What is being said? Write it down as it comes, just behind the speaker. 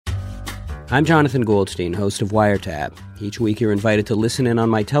I'm Jonathan Goldstein, host of Wiretap. Each week you're invited to listen in on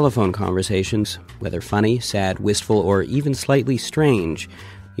my telephone conversations, whether funny, sad, wistful, or even slightly strange.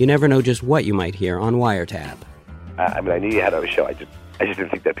 You never know just what you might hear on Wiretap. I knew you had a show. I just didn't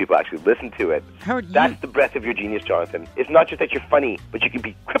think that people actually listened to it. That's the breadth of your genius, Jonathan. It's not just that you're funny, but you can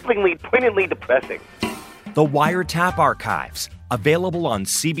be cripplingly, poignantly depressing. The Wiretap Archives, available on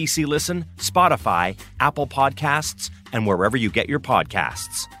CBC Listen, Spotify, Apple Podcasts, and wherever you get your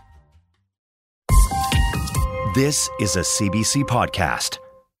podcasts. This is a CBC podcast.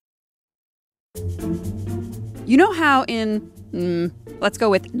 You know how in, let's go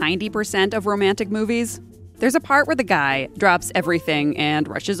with 90% of romantic movies, there's a part where the guy drops everything and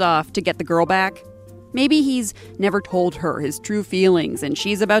rushes off to get the girl back? Maybe he's never told her his true feelings and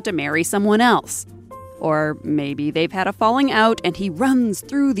she's about to marry someone else. Or maybe they've had a falling out and he runs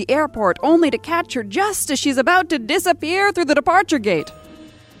through the airport only to catch her just as she's about to disappear through the departure gate.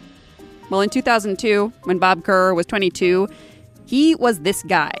 Well, in 2002, when Bob Kerr was 22, he was this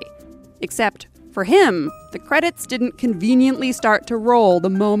guy. Except for him, the credits didn't conveniently start to roll the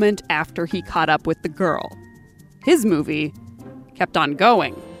moment after he caught up with the girl. His movie kept on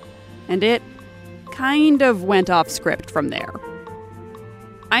going, and it kind of went off script from there.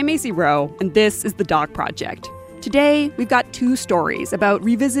 I'm Macy Rowe, and this is The Dog Project. Today, we've got two stories about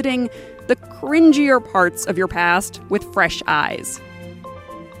revisiting the cringier parts of your past with fresh eyes.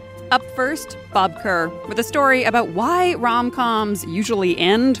 Up first, Bob Kerr with a story about why rom-coms usually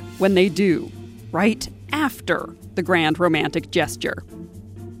end when they do, right after the grand romantic gesture.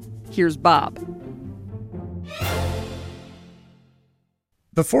 Here's Bob.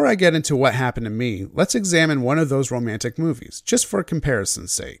 Before I get into what happened to me, let's examine one of those romantic movies, just for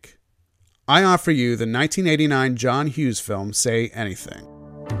comparison's sake. I offer you the 1989 John Hughes film, Say Anything.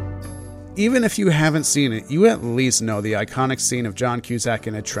 Even if you haven't seen it, you at least know the iconic scene of John Cusack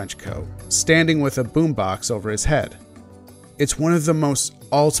in a trench coat, standing with a boombox over his head. It's one of the most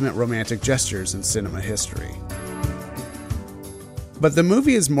ultimate romantic gestures in cinema history. But the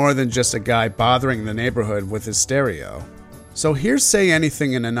movie is more than just a guy bothering the neighborhood with his stereo. So here's Say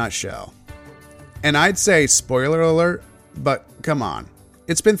Anything in a nutshell. And I'd say spoiler alert, but come on.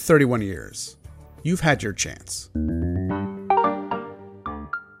 It's been 31 years. You've had your chance.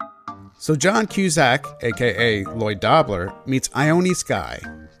 So John Cusack, a.k.a. Lloyd Dobler, meets Ione Skye,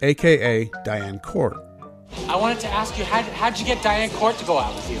 a.k.a. Diane Court. I wanted to ask you, how'd you get Diane Court to go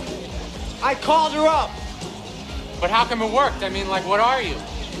out with you? I called her up. But how come it worked? I mean, like, what are you?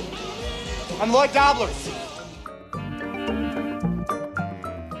 I'm Lloyd Dobler.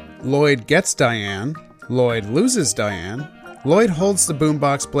 Lloyd gets Diane. Lloyd loses Diane. Lloyd holds the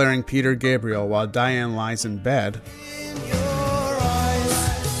boombox blaring Peter Gabriel while Diane lies in bed. In your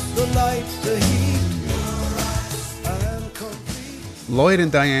eyes, the light, the heat, I am complete. Lloyd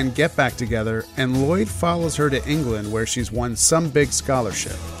and Diane get back together, and Lloyd follows her to England where she's won some big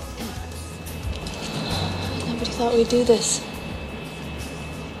scholarship. Nobody thought we'd do this.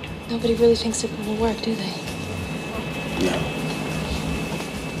 Nobody really thinks it will work, do they? No.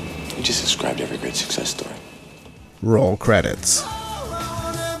 You just described every great success story. Roll credits.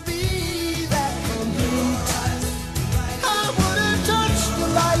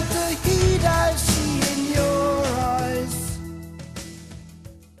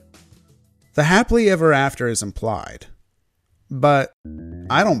 The happily ever after is implied, but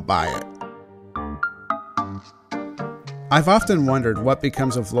I don't buy it. I've often wondered what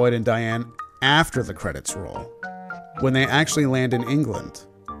becomes of Lloyd and Diane after the credits roll, when they actually land in England.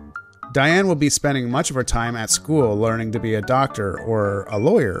 Diane will be spending much of her time at school learning to be a doctor or a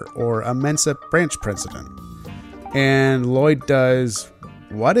lawyer or a Mensa branch president. And Lloyd does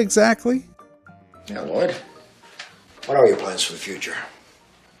what exactly? Yeah, Lloyd, what are your plans for the future?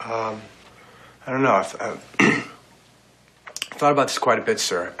 I don't know. I've thought about this quite a bit,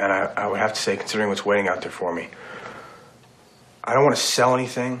 sir, and I would have to say, considering what's waiting out there for me, I don't want to sell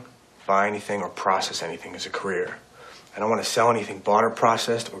anything, buy anything, or process anything as a career. I don't want to sell anything bought or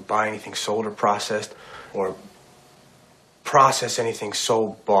processed, or buy anything sold or processed, or process anything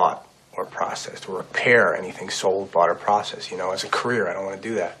sold, bought, or processed, or repair anything sold, bought, or processed. You know, as a career, I don't want to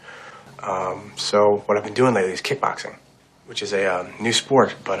do that. So what I've been doing lately is kickboxing, which is a new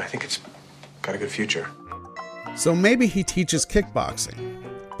sport, but I think it's got a good future. So maybe he teaches kickboxing.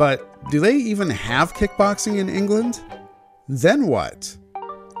 But do they even have kickboxing in England? Then what?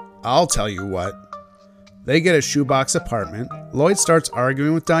 I'll tell you what. They get a shoebox apartment. Lloyd starts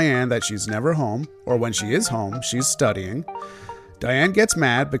arguing with Diane that she's never home, or when she is home, she's studying. Diane gets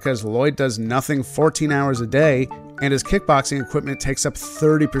mad because Lloyd does nothing 14 hours a day, and his kickboxing equipment takes up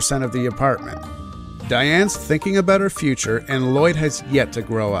 30% of the apartment. Diane's thinking about her future, and Lloyd has yet to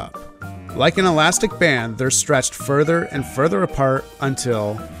grow up. Like an elastic band, they're stretched further and further apart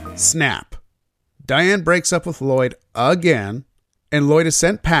until snap. Diane breaks up with Lloyd again, and Lloyd is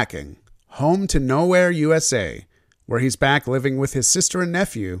sent packing, home to nowhere, USA, where he's back living with his sister and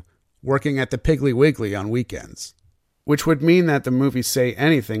nephew, working at the Piggly Wiggly on weekends. Which would mean that the movie Say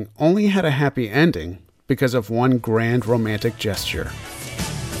Anything only had a happy ending because of one grand romantic gesture.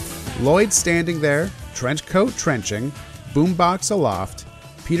 Lloyd standing there, trench coat trenching, boombox aloft,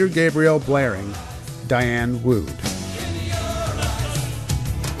 Peter Gabriel blaring, Diane wooed.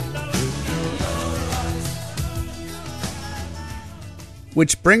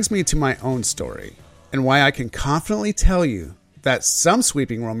 Which brings me to my own story, and why I can confidently tell you that some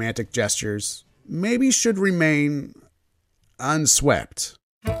sweeping romantic gestures maybe should remain unswept.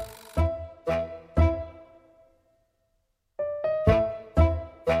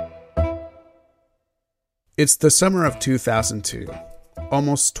 It's the summer of 2002,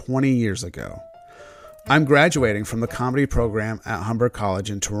 almost 20 years ago. I'm graduating from the comedy program at Humber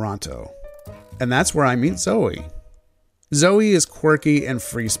College in Toronto, and that's where I meet Zoey. Zoey is quirky and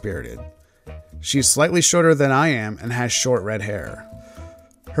free-spirited. She's slightly shorter than I am and has short red hair.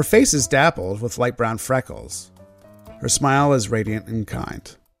 Her face is dappled with light brown freckles. Her smile is radiant and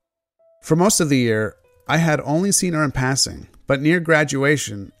kind. For most of the year, I had only seen her in passing, but near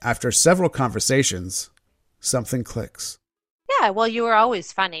graduation, after several conversations, something clicks. Yeah, well, you were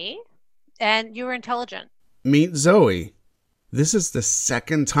always funny, and you were intelligent. Meet Zoey. This is the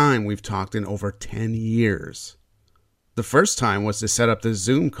second time we've talked in over 10 years. The first time was to set up the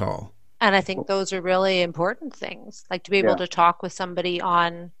Zoom call. And I think those are really important things, like to be able to talk with somebody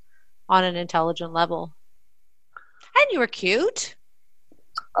on an intelligent level. And you were cute.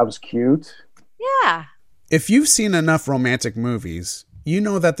 I was cute. Yeah. If you've seen enough romantic movies, you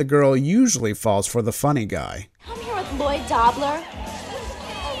know that the girl usually falls for the funny guy. I'm here with Lloyd Dobler.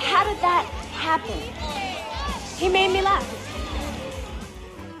 How did that happen? He made me laugh.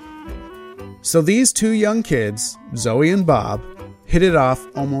 So these two young kids, Zoey and Bob, hit it off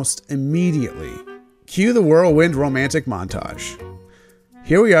almost immediately. Cue the whirlwind romantic montage.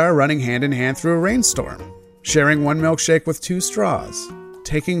 Here we are running hand in hand through a rainstorm, sharing one milkshake with two straws,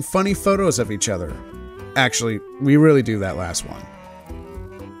 taking funny photos of each other. Actually, we really do that last one.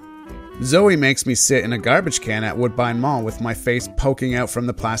 Zoey makes me sit in a garbage can at Woodbine Mall with my face poking out from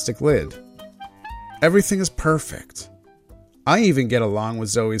the plastic lid. Everything is perfect. I even get along with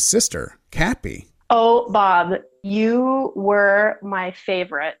Zoey's sister, Cappy. Oh, Bob, you were my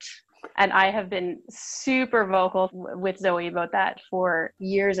favorite. And I have been super vocal with Zoey about that for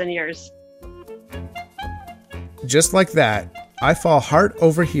years and years. Just like that, I fall heart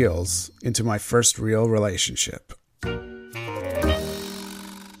over heels into my first real relationship.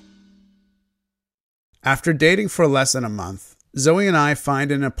 After dating for less than a month, Zoey and I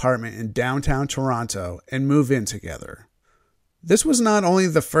find an apartment in downtown Toronto and move in together. This was not only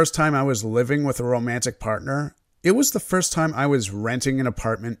the first time I was living with a romantic partner, it was the first time I was renting an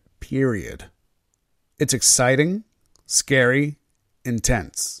apartment, period. It's exciting, scary,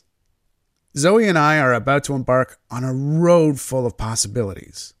 intense. Zoey and I are about to embark on a road full of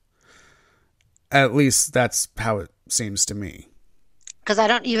possibilities. At least that's how it seems to me. Because I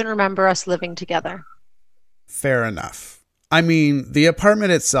don't even remember us living together. Fair enough. I mean, the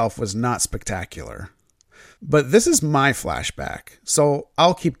apartment itself was not spectacular. But this is my flashback, so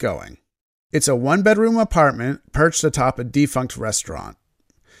I'll keep going. It's a one-bedroom apartment perched atop a defunct restaurant.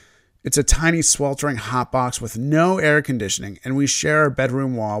 It's a tiny, sweltering hotbox with no air conditioning, and we share a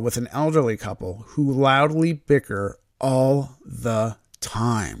bedroom wall with an elderly couple who loudly bicker all the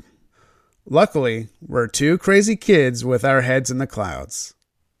time. Luckily, we're two crazy kids with our heads in the clouds.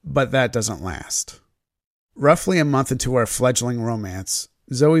 But that doesn't last. Roughly a month into our fledgling romance,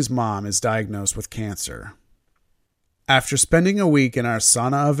 Zoey's mom is diagnosed with cancer. After spending a week in our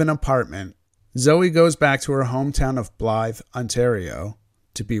sauna of an apartment, Zoey goes back to her hometown of Blythe, Ontario,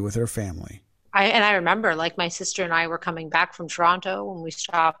 to be with her family. I remember, like, my sister and I were coming back from Toronto when we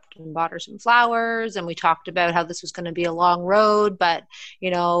stopped and bought her some flowers, and we talked about how this was going to be a long road, but,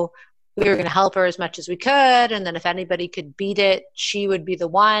 you know, we were going to help her as much as we could, and then if anybody could beat it, she would be the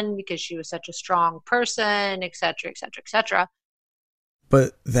one because she was such a strong person, et cetera, et cetera, et cetera.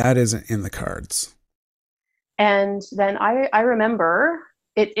 But that isn't in the cards. And then I remember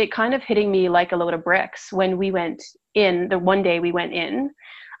it kind of hitting me like a load of bricks when we went in, the one day we went in,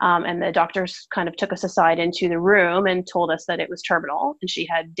 and the doctors kind of took us aside into the room and told us that it was terminal and she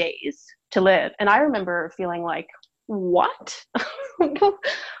had days to live. And I remember feeling like, what?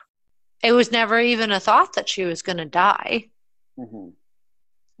 It was never even a thought that she was going to die. Mm-hmm.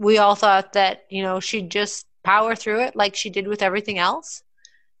 We all thought that, you know, she'd just power through it like she did with everything else.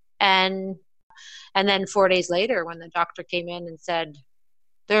 And then 4 days later, when the doctor came in and said,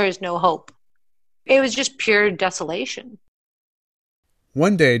 there is no hope, it was just pure desolation.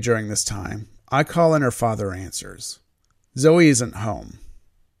 One day during this time, I call and her father answers. Zoey isn't home.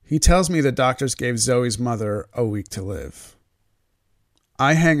 He tells me the doctors gave Zoey's mother a week to live.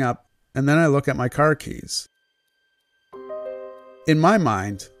 I hang up, and then I look at my car keys. In my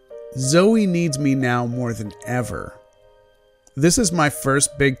mind, Zoey needs me now more than ever. This is my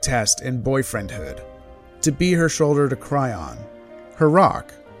first big test in boyfriendhood, to be her shoulder to cry on, her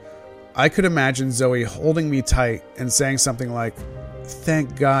rock. I could imagine Zoey holding me tight and saying something like,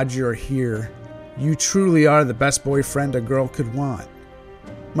 "Thank God you're here. You truly are the best boyfriend a girl could want."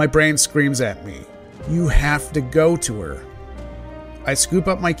 My brain screams at me, "You have to go to her." I scoop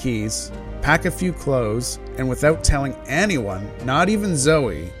up my keys, pack a few clothes, and without telling anyone, not even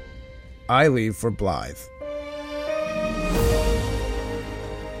Zoey, I leave for Blythe.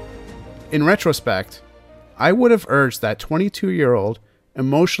 In retrospect, I would have urged that 22-year-old,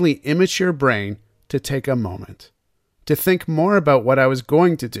 emotionally immature brain to take a moment, to think more about what I was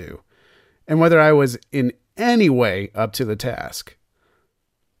going to do, and whether I was in any way up to the task.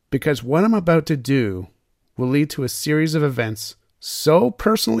 Because what I'm about to do will lead to a series of events so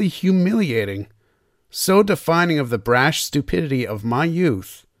personally humiliating, so defining of the brash stupidity of my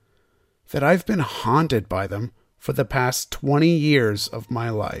youth, that I've been haunted by them for the past 20 years of my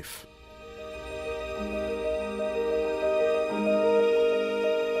life.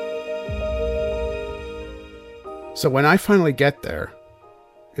 So when I finally get there,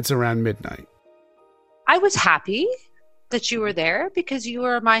 it's around midnight. I was happy that you were there because you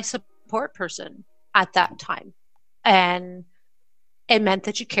were my support person at that time. And it meant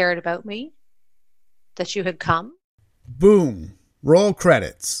that you cared about me, that you had come. Boom. Roll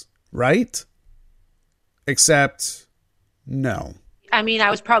credits, right? Except, no. I mean,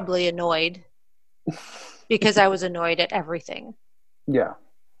 I was probably annoyed because I was annoyed at everything. Yeah.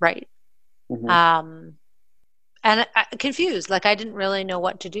 Right. Mm-hmm. And confused. Like, I didn't really know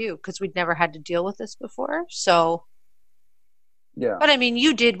what to do because we'd never had to deal with this before. So, yeah. But I mean,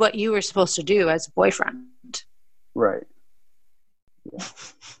 you did what you were supposed to do as a boyfriend. Right. Yeah.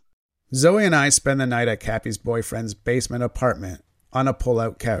 Zoey and I spend the night at Cappy's boyfriend's basement apartment on a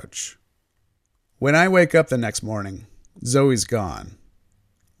pull-out couch. When I wake up the next morning, Zoey's gone.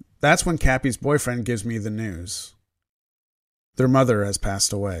 That's when Cappy's boyfriend gives me the news. Their mother has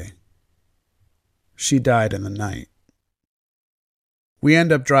passed away. She died in the night. We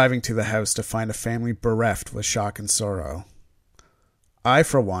end up driving to the house to find a family bereft with shock and sorrow. I,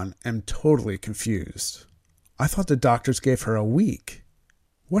 for one, am totally confused. I thought the doctors gave her a week.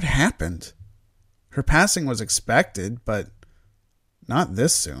 What happened? Her passing was expected, but not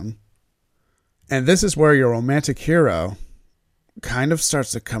this soon. And this is where your romantic hero kind of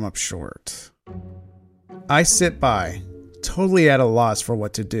starts to come up short. I sit by, totally at a loss for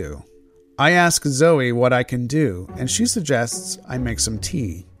what to do. I ask Zoey what I can do, and she suggests I make some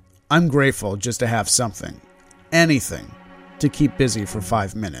tea. I'm grateful just to have something, anything, to keep busy for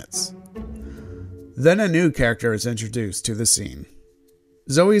 5 minutes. Then a new character is introduced to the scene.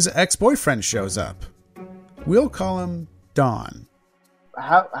 Zoey's ex-boyfriend shows up. We'll call him Don.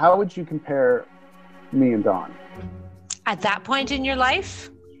 How would you compare me and Don? At that point in your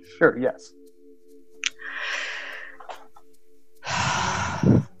life? Sure, yes.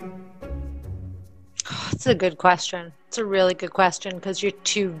 It's a good question. It's a really good question because you're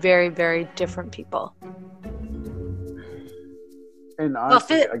two very, very different people. And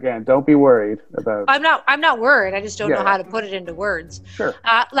honestly, again, don't be worried about. I'm not worried. I just don't know how to put it into words. Sure.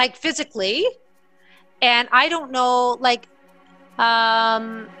 Like physically, and I don't know. Like,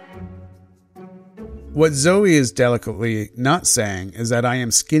 What Zoey is delicately not saying is that I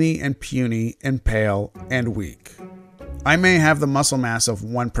am skinny and puny and pale and weak. I may have the muscle mass of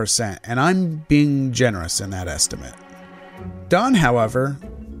 1%, and I'm being generous in that estimate. Dawn, however,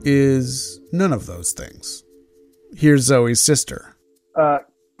 is none of those things. Here's Zoey's sister.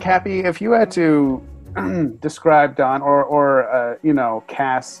 Cappy, if you had to describe Dawn or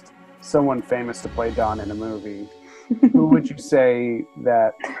cast someone famous to play Dawn in a movie, who would you say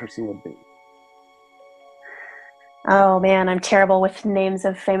that person would be? Oh man, I'm terrible with names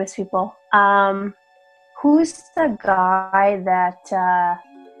of famous people. Who's the guy that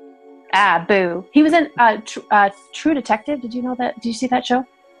Boo. He was in True Detective. Did you know that? Did you see that show?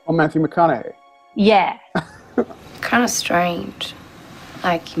 Oh, Matthew McConaughey. Yeah. Kind of strange.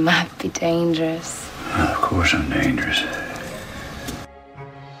 Like you might be dangerous. Of course I'm dangerous.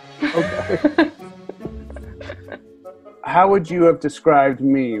 Okay. How would you have described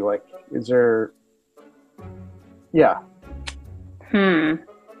me? Like, is there... Yeah.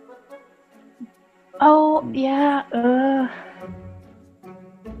 Oh, yeah.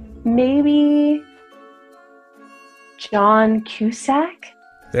 Maybe John Cusack?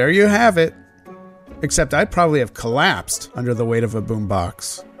 There you have it. Except I'd probably have collapsed under the weight of a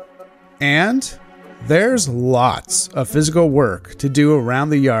boombox. And there's lots of physical work to do around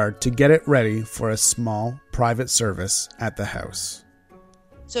the yard to get it ready for a small private service at the house.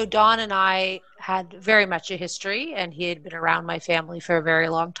 So Don and I had very much a history, and he had been around my family for a very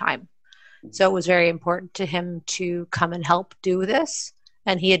long time. So it was very important to him to come and help do this.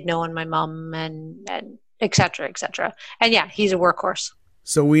 And he had known my mom and et cetera, et cetera. And yeah, he's a workhorse.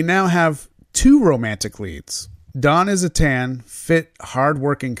 So we now have 2 romantic leads. Don is a tan, fit,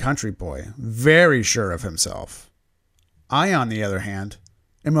 hard-working country boy, very sure of himself. I, on the other hand,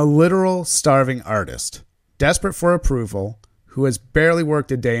 am a literal starving artist, desperate for approval, who has barely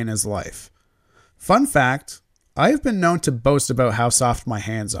worked a day in his life. Fun fact, I have been known to boast about how soft my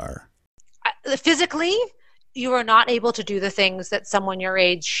hands are. Physically, you are not able to do the things that someone your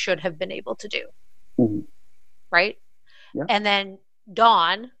age should have been able to do. Mm-hmm. Right? Yeah. And then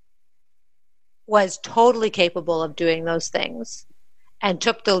Don was totally capable of doing those things and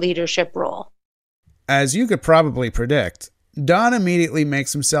took the leadership role. As you could probably predict, Don immediately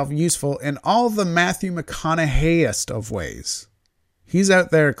makes himself useful in all the Matthew McConaughey-est of ways. He's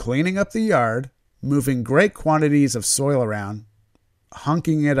out there cleaning up the yard, moving great quantities of soil around,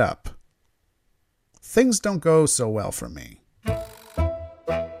 hunking it up. Things don't go so well for me.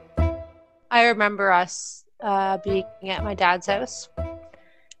 I remember us being at my dad's house.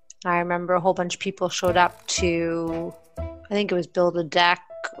 I remember a whole bunch of people showed up to, I think it was build a deck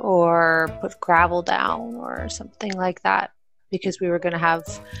or put gravel down or something like that, because we were going to have,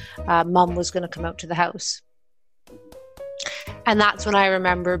 Mom was going to come out to the house. And that's when I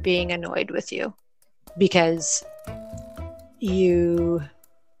remember being annoyed with you, because the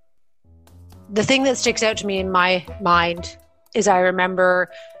thing that sticks out to me in my mind is I remember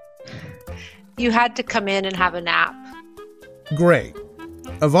you had to come in and have a nap. Great.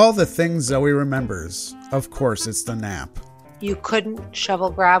 Of all the things Zoey remembers, of course it's the nap. You couldn't shovel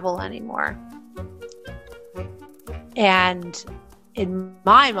gravel anymore. And in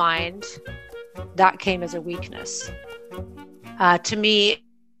my mind, that came as a weakness. To me, it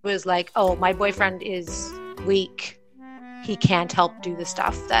was like, oh, my boyfriend is weak. He can't help do the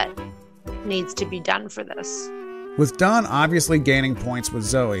stuff that needs to be done for this. With Don obviously gaining points with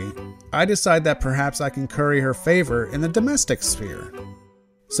Zoey, I decide that perhaps I can curry her favor in the domestic sphere.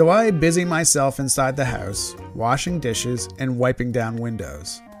 So I busy myself inside the house, washing dishes and wiping down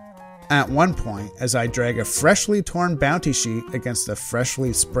windows. At one point, as I drag a freshly torn bounty sheet against the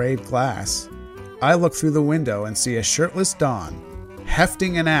freshly sprayed glass, I look through the window and see a shirtless Don,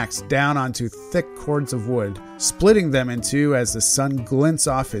 hefting an axe down onto thick cords of wood, splitting them in two as the sun glints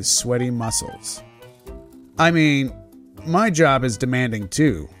off his sweaty muscles. I mean, my job is demanding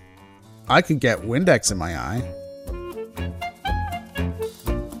too. I could get Windex in my eye.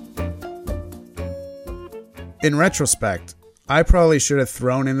 In retrospect, I probably should have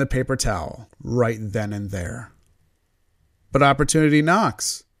thrown in the paper towel right then and there. But opportunity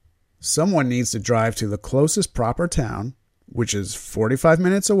knocks. Someone needs to drive to the closest proper town, which is 45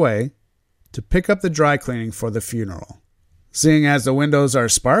 minutes away, to pick up the dry cleaning for the funeral. Seeing as the windows are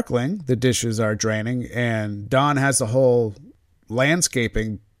sparkling, the dishes are draining, and Don has the whole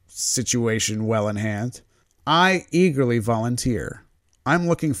landscaping situation well in hand, I eagerly volunteer. I'm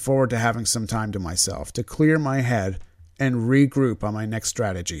looking forward to having some time to myself to clear my head and regroup on my next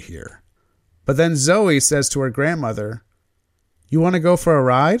strategy here. But then Zoey says to her grandmother, "You want to go for a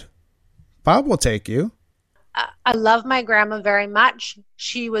ride? Bob will take you." I love my grandma very much.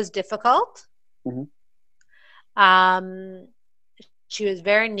 She was difficult. Mm-hmm. She was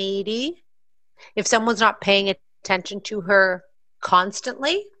very needy. If someone's not paying attention to her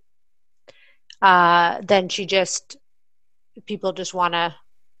constantly, then people just want to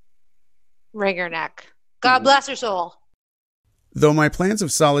wring her neck. God bless her soul. Though my plans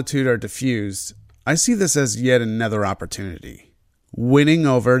of solitude are diffused, I see this as yet another opportunity. Winning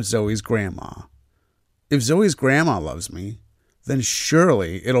over Zoey's grandma. If Zoey's grandma loves me, then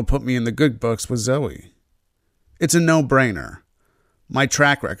surely it'll put me in the good books with Zoey. It's a no-brainer. My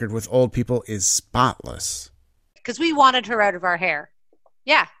track record with old people is spotless. Because we wanted her out of our hair.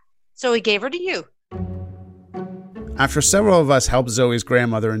 Yeah, so we gave her to you. After several of us help Zoey's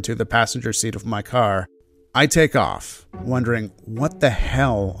grandmother into the passenger seat of my car, I take off, wondering what the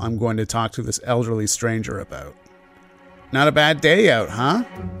hell I'm going to talk to this elderly stranger about. Not a bad day out, huh?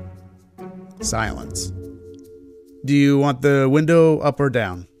 Silence. Do you want the window up or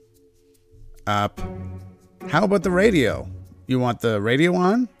down? Up. How about the radio? You want the radio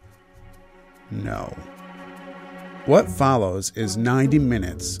on? No. What follows is 90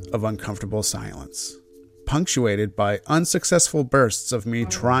 minutes of uncomfortable silence, punctuated by unsuccessful bursts of me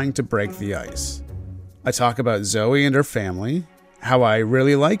trying to break the ice. I talk about Zoey and her family, how I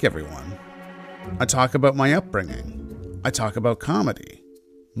really like everyone. I talk about my upbringing. I talk about comedy.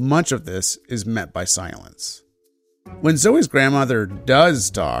 Much of this is met by silence. When Zoey's grandmother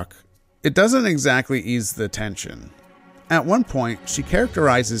does talk, it doesn't exactly ease the tension. At one point, she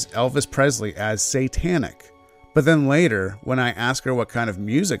characterizes Elvis Presley as satanic, but then later, when I ask her what kind of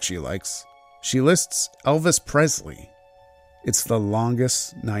music she likes, she lists Elvis Presley. It's the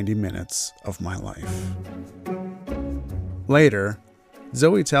longest 90 minutes of my life. Later,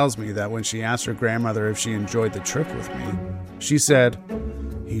 Zoey tells me that when she asked her grandmother if she enjoyed the trip with me, she said,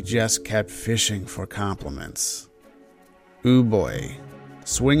 "He just kept fishing for compliments. Ooh boy,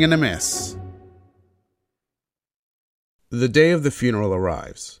 swing and a miss." The day of the funeral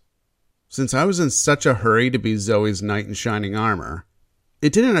arrives. Since I was in such a hurry to be Zoey's knight in shining armor,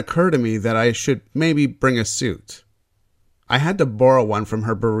 it didn't occur to me that I should maybe bring a suit. I had to borrow one from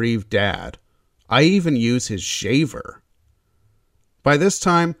her bereaved dad. I even used his shaver. By this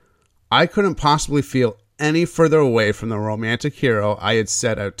time, I couldn't possibly feel any further away from the romantic hero I had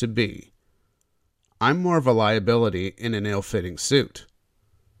set out to be. I'm more of a liability in an ill-fitting suit.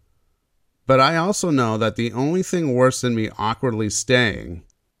 But I also know that the only thing worse than me awkwardly staying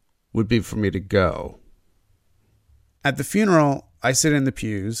would be for me to go. At the funeral, I sit in the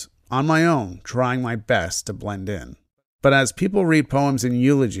pews, on my own, trying my best to blend in. But as people read poems and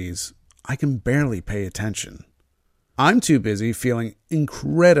eulogies, I can barely pay attention. I'm too busy feeling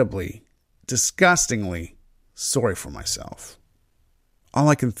incredibly, disgustingly sorry for myself. All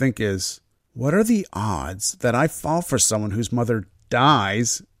I can think is, what are the odds that I fall for someone whose mother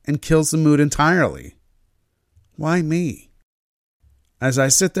dies and kills the mood entirely? Why me? As I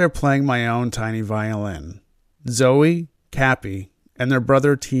sit there playing my own tiny violin, Zoey, Cappy, and their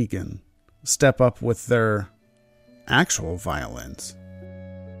brother Tegan step up with their actual violins.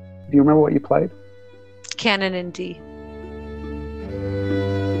 Do you remember what you played? Canon in D.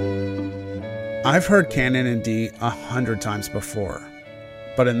 I've heard Canon in D 100 times before,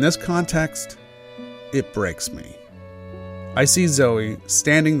 but in this context, it breaks me. I see Zoey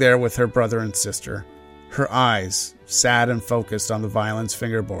standing there with her brother and sister, her eyes sad and focused on the violin's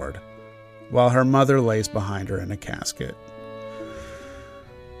fingerboard, while her mother lays behind her in a casket.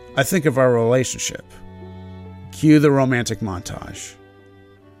 I think of our relationship. Cue the romantic montage.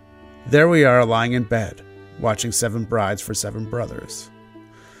 There we are lying in bed, watching Seven Brides for Seven Brothers.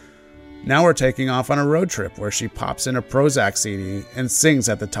 Now we're taking off on a road trip where she pops in a Prozac CD and sings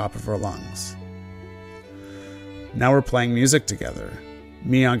at the top of her lungs. Now we're playing music together,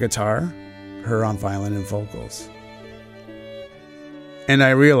 me on guitar, her on violin and vocals. And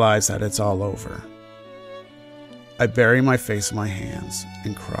I realize that it's all over. I bury my face in my hands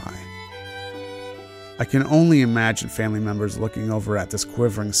and cry. I can only imagine family members looking over at this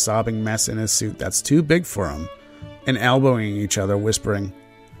quivering, sobbing mess in a suit that's too big for him and elbowing each other, whispering,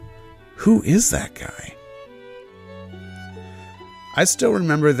 "Who is that guy?" I still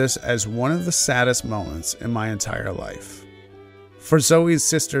remember this as one of the saddest moments in my entire life. For Zoey's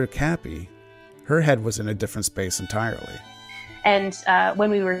sister, Cappy, her head was in a different space entirely. And when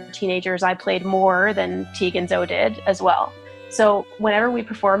we were teenagers, I played more than Teague and Zoe did as well. So whenever we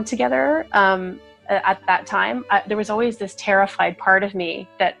performed together, at that time, there was always this terrified part of me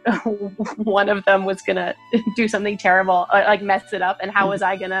that one of them was gonna do something terrible, like mess it up, and how was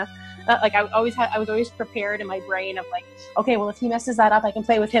I gonna? I was always prepared in my brain of like, okay, well, if he messes that up, I can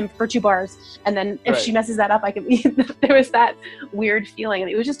play with him for 2 bars, and then if she messes that up, I can. There was that weird feeling, and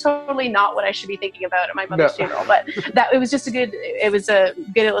it was just totally not what I should be thinking about at my mother's funeral. But it was a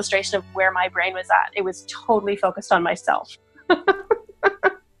good illustration of where my brain was at. It was totally focused on myself.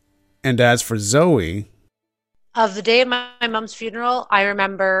 And as for Zoey, of the day of my mom's funeral, I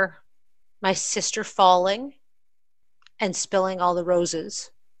remember my sister falling and spilling all the roses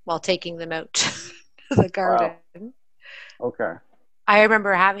while taking them out to the garden. Wow. Okay. I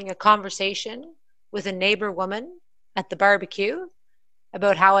remember having a conversation with a neighbor woman at the barbecue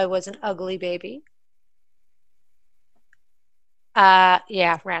about how I was an ugly baby.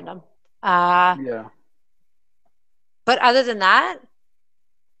 Yeah, random. Yeah. But other than that,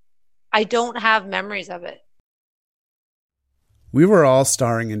 I don't have memories of it. We were all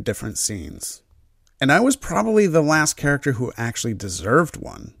starring in different scenes, and I was probably the last character who actually deserved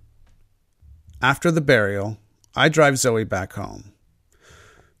one. After the burial, I drive Zoey back home.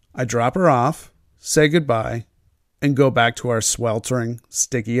 I drop her off, say goodbye, and go back to our sweltering,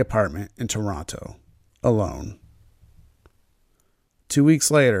 sticky apartment in Toronto, alone. 2 weeks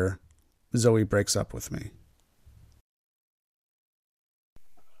later, Zoey breaks up with me.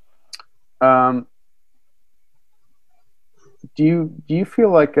 Do you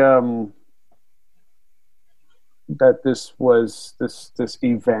feel like that this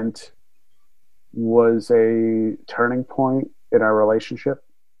event was a turning point in our relationship?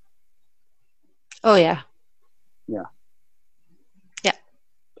 Oh yeah. Yeah. Yeah.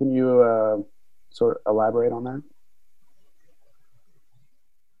 Can you sort of elaborate on that?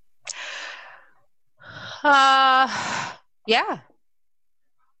 Yeah.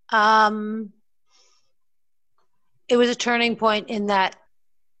 It was a turning point in that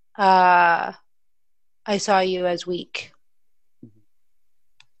I saw you as weak.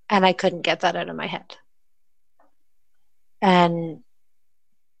 And I couldn't get that out of my head. And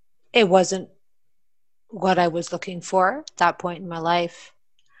it wasn't what I was looking for at that point in my life.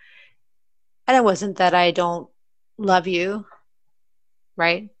 And it wasn't that I don't love you,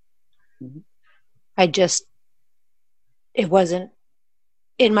 right? Mm-hmm. It wasn't,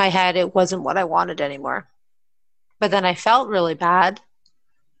 in my head, it wasn't what I wanted anymore. But then I felt really bad.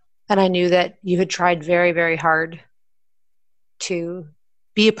 And I knew that you had tried very, very hard to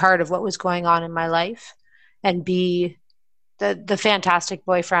be a part of what was going on in my life and be the fantastic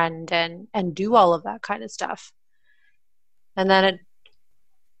boyfriend and do all of that kind of stuff. And then it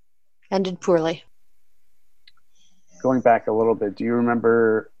ended poorly. Going back a little bit, do you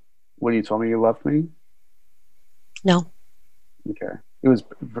remember when you told me you loved me? No. Okay. It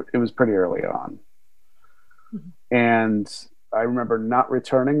was pretty early on. Mm-hmm. And I remember not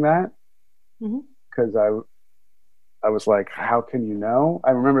returning that because I was like, how can you know? I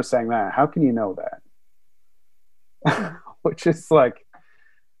remember saying that. How can you know that? Which is like,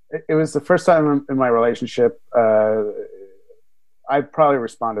 it was the first time in my relationship. I probably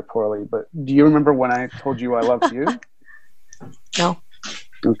responded poorly, but do you remember when I told you I loved you? No.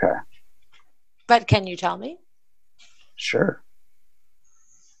 Okay. But can you tell me? Sure.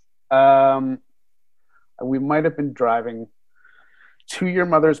 We might have been driving to your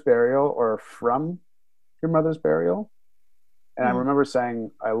mother's burial or from your mother's burial. And I remember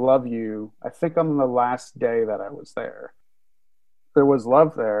saying, I love you. I think on the last day that I was there. There was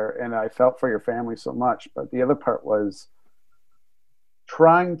love there, and I felt for your family so much. But the other part was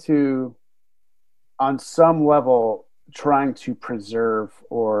trying to, on some level, trying to preserve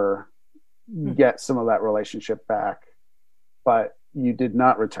or get some of that relationship back. But you did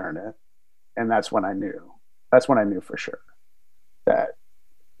not return it. And that's when I knew. That's when I knew for sure that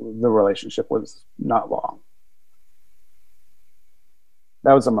the relationship was not long.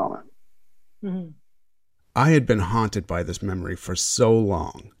 That was a moment. Mm-hmm. I had been haunted by this memory for so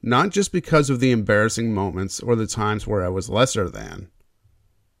long, not just because of the embarrassing moments or the times where I was lesser than,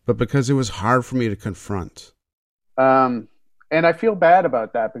 but because it was hard for me to confront. And I feel bad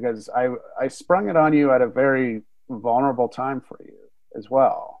about that because I sprung it on you at a very vulnerable time for you as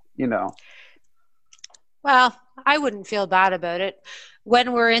well, you know. Well, I wouldn't feel bad about it.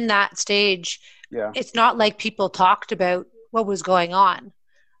 When we're in that stage, it's not like people talked about what was going on.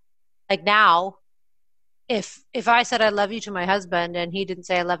 Like now, if I said I love you to my husband and he didn't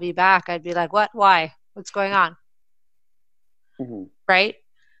say I love you back, I'd be like, what? Why? What's going on? Mm-hmm. Right?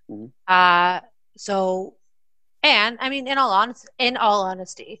 Mm-hmm. So, and I mean, in all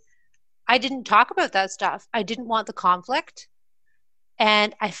honesty, I didn't talk about that stuff. I didn't want the conflict,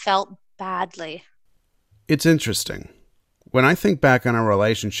 and I felt badly. It's interesting. When I think back on our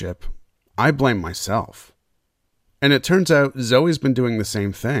relationship, I blame myself. And it turns out Zoe's been doing the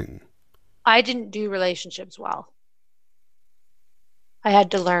same thing. I didn't do relationships well. I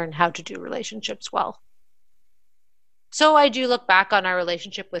had to learn how to do relationships well. So I do look back on our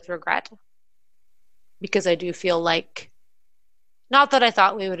relationship with regret. Because I do feel like, not that I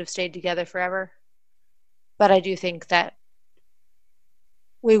thought we would have stayed together forever, but I do think that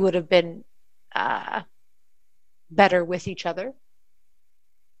we would have been better with each other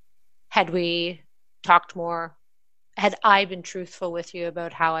had we talked more, had I been truthful with you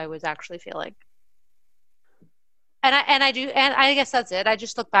about how I was actually feeling. And I guess that's it. I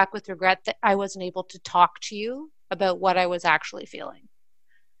just look back with regret that I wasn't able to talk to you about what I was actually feeling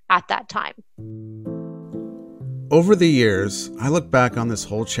at that time. Over the years, I look back on this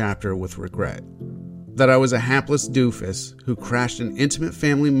whole chapter with regret. That I was a hapless doofus who crashed an intimate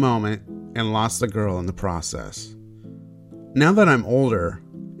family moment and lost the girl in the process. Now that I'm older,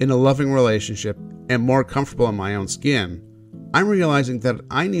 in a loving relationship, and more comfortable in my own skin, I'm realizing that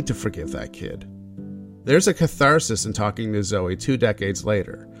I need to forgive that kid. There's a catharsis in talking to Zoey 2 decades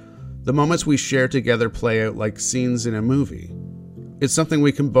later. The moments we share together play out like scenes in a movie. It's something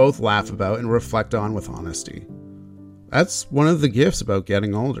we can both laugh about and reflect on with honesty. That's one of the gifts about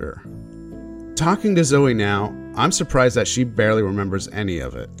getting older. talking to Zoey now, I'm surprised that she barely remembers any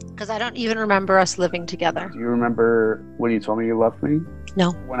of it. Because I don't even remember us living together. Do you remember when you told me you loved me? No.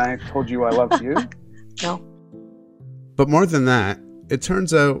 When I told you I loved you? No. But more than that, it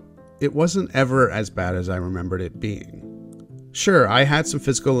turns out it wasn't ever as bad as I remembered it being. Sure, I had some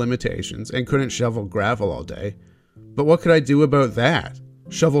physical limitations and couldn't shovel gravel all day, but what could I do about that?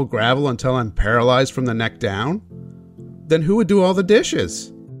 Shovel gravel until I'm paralyzed from the neck down? Then who would do all the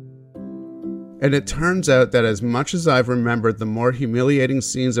dishes? And it turns out that as much as I've remembered the more humiliating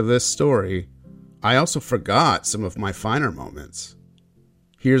scenes of this story, I also forgot some of my finer moments.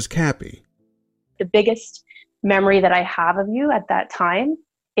 Here's Cappy. The biggest memory that I have of you at that time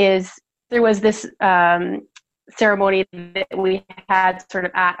is there was this ceremony that we had sort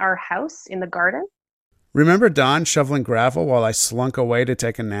of at our house in the garden. Remember Dawn shoveling gravel while I slunk away to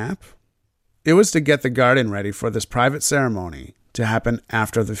take a nap? It was to get the garden ready for this private ceremony to happen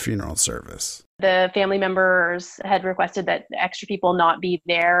after the funeral service. The family members had requested that extra people not be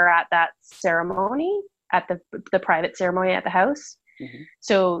there at that ceremony, at the private ceremony at the house. Mm-hmm.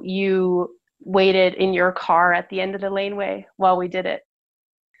 So you waited in your car at the end of the laneway while we did it.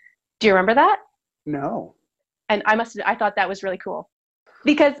 Do you remember that? No. And I thought that was really cool.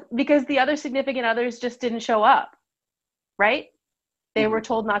 Because the other significant others just didn't show up, right? They were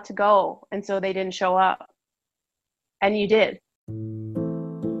told not to go, and so they didn't show up. And you did.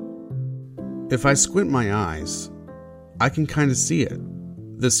 If I squint my eyes, I can kind of see it.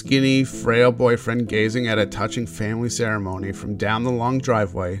 The skinny, frail boyfriend gazing at a touching family ceremony from down the long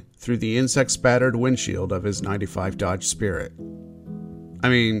driveway through the insect-spattered windshield of his 95 Dodge Spirit. I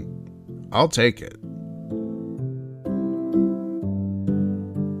mean, I'll take it.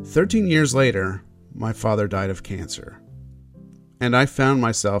 13 years later, my father died of cancer. And I found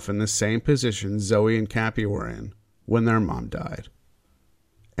myself in the same position Zoey and Cappy were in when their mom died.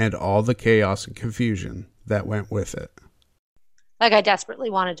 And all the chaos and confusion that went with it. Like, I desperately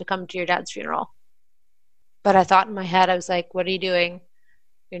wanted to come to your dad's funeral. But I thought in my head, I was like, what are you doing?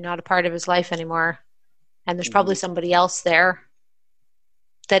 You're not a part of his life anymore. And there's probably somebody else there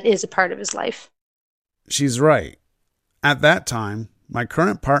that is a part of his life. She's right. At that time, my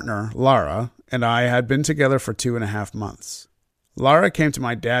current partner, Lara, and I had been together for 2.5 months. Lara came to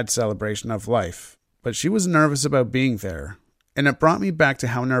my dad's celebration of life, but she was nervous about being there, and it brought me back to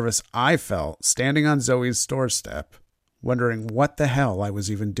how nervous I felt standing on Zoey's doorstep, wondering what the hell I was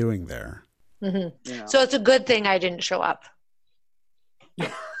even doing there. Mm-hmm. Yeah. So it's a good thing I didn't show up.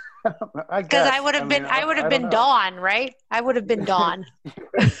 Because I would have been Dawn, right? I would have been Dawn.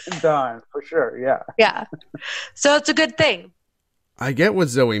 Dawn, for sure, yeah. Yeah. So it's a good thing. I get what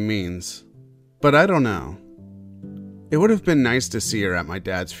Zoey means, but I don't know. It would have been nice to see her at my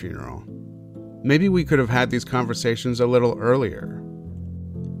dad's funeral. Maybe we could have had these conversations a little earlier.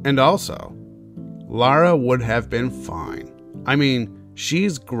 And also, Lara would have been fine. I mean,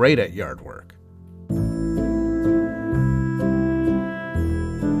 she's great at yard work.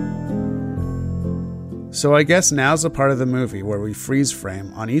 So I guess now's the part of the movie where we freeze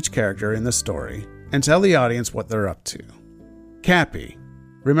frame on each character in the story and tell the audience what they're up to. Cappy,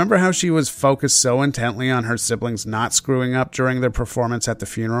 remember how she was focused so intently on her siblings not screwing up during their performance at the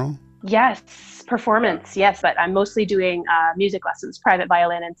funeral? Yes, performance, yes, but I'm mostly doing music lessons, private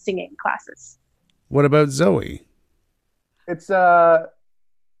violin and singing classes. What about Zoey? It's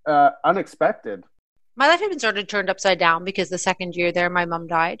unexpected. My life had been sort of turned upside down because the second year there, my mom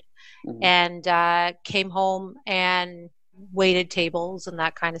died. Mm-hmm. And came home and waited tables and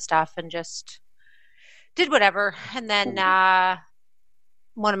that kind of stuff and just did whatever. And then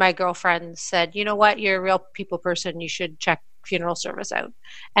one of my girlfriends said, you know what, you're a real people person. You should check funeral service out.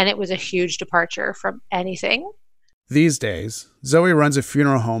 And it was a huge departure from anything. These days, Zoey runs a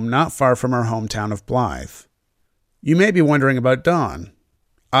funeral home not far from her hometown of Blythe. You may be wondering about Don.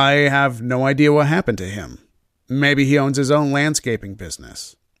 I have no idea what happened to him. Maybe he owns his own landscaping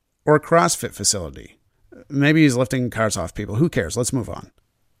business. Or a CrossFit facility. Maybe he's lifting cars off people. Who cares? Let's move on.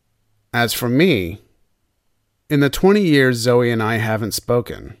 As for me, in the 20 years Zoey and I haven't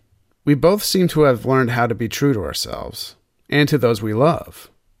spoken, we both seem to have learned how to be true to ourselves and to those we love.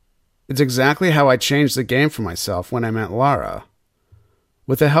 It's exactly how I changed the game for myself when I met Lara.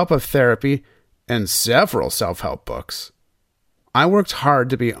 With the help of therapy and several self-help books, I worked hard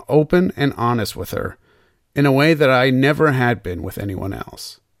to be open and honest with her in a way that I never had been with anyone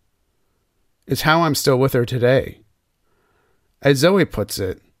else. It's how I'm still with her today. As Zoey puts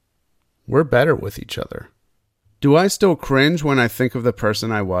it, we're better with each other. Do I still cringe when I think of the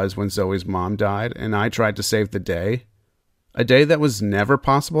person I was when Zoey's mom died and I tried to save the day? A day that was never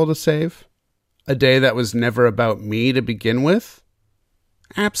possible to save? A day that was never about me to begin with?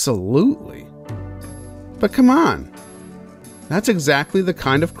 Absolutely. But come on. That's exactly the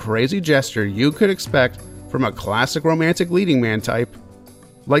kind of crazy gesture you could expect from a classic romantic leading man type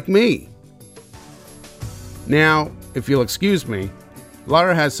like me. Now, if you'll excuse me,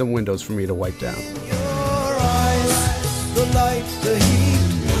 Lara has some windows for me to wipe down. The light, the heat,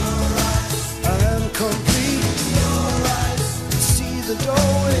 and complete. See the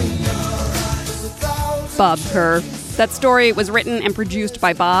doorway without Bob Kerr. That story was written and produced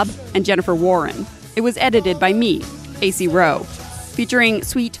by Bob and Jennifer Warren. It was edited by me, AC Rowe, featuring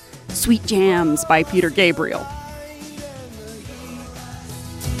Sweet, Sweet Jams by Peter Gabriel.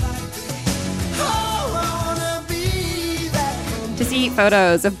 To see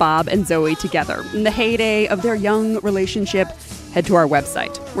photos of Bob and Zoey together in the heyday of their young relationship, head to our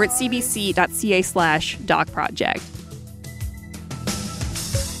website. We're at cbc.ca/docproject.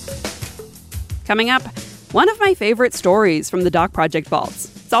 Coming up, one of my favorite stories from the Doc Project vaults.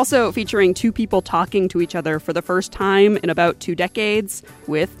 It's also featuring two people talking to each other for the first time in about 2 decades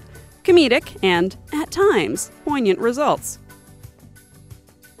with comedic and, at times, poignant results.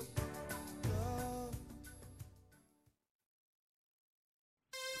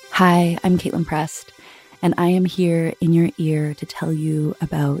 Hi, I'm Caitlin Prest, and I am here in your ear to tell you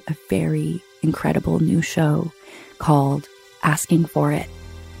about a very incredible new show called Asking For It.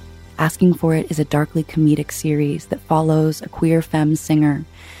 Asking For It is a darkly comedic series that follows a queer femme singer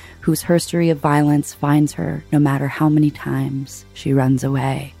whose history of violence finds her no matter how many times she runs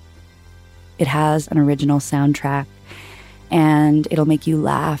away. It has an original soundtrack, and it'll make you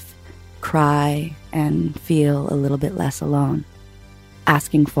laugh, cry, and feel a little bit less alone.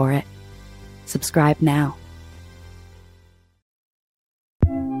 Asking For It. Subscribe now.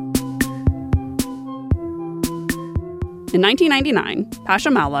 In 1999, Pasha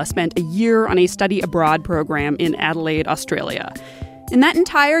Malla spent a year on a study abroad program in Adelaide, Australia. In that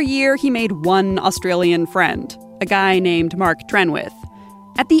entire year, he made one Australian friend, a guy named Mark Trenwith.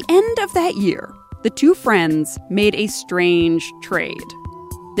 At the end of that year, the two friends made a strange trade.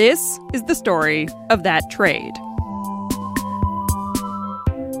 This is the story of that trade.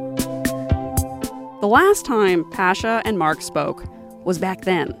 The last time Pasha and Mark spoke was back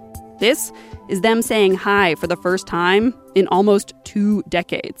then. This is them saying hi for the first time in almost 2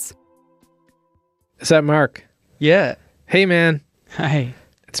 decades. Is that Mark? Yeah. Hey, man. Hey.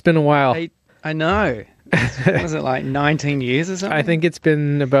 It's been a while. I know. Was it like 19 years or something? I think it's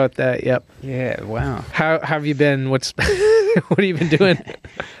been about that, yep. Yeah, wow. How have you been? What have you been doing?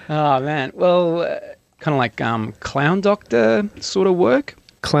 Oh, man. Well, kind of like clown doctor sort of work.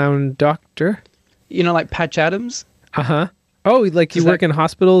 Clown doctor? You know, like Patch Adams? Uh-huh. Oh, like you work in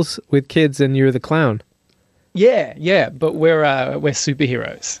hospitals with kids and you're the clown. Yeah, but we're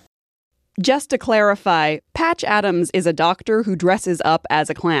superheroes. Just to clarify, Patch Adams is a doctor who dresses up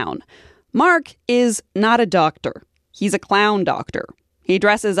as a clown. Mark is not a doctor. He's a clown doctor. He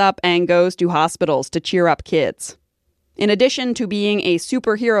dresses up and goes to hospitals to cheer up kids. In addition to being a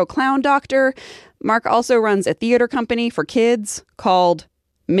superhero clown doctor, Mark also runs a theater company for kids called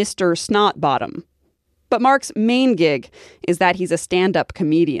Mr. Snotbottom. But Mark's main gig is that he's a stand-up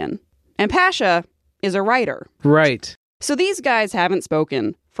comedian. And Pasha is a writer. Right. So these guys haven't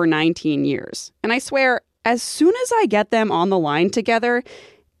spoken for 19 years. And I swear, as soon as I get them on the line together,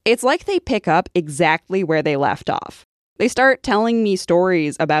 it's like they pick up exactly where they left off. They start telling me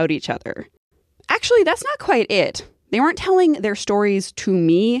stories about each other. Actually, that's not quite it. They weren't telling their stories to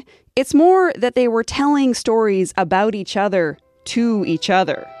me. It's more that they were telling stories about each other to each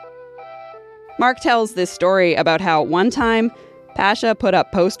other. Mark tells this story about how one time, Pasha put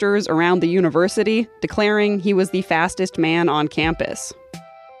up posters around the university declaring he was the fastest man on campus.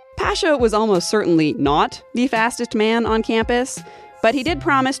 Pasha was almost certainly not the fastest man on campus, but he did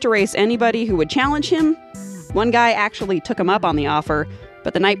promise to race anybody who would challenge him. One guy actually took him up on the offer,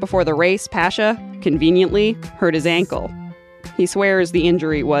 but the night before the race, Pasha, conveniently, hurt his ankle. He swears the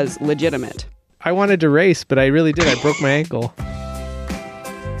injury was legitimate. I wanted to race, but I really did. I broke my ankle.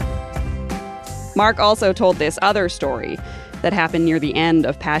 Mark also told this other story that happened near the end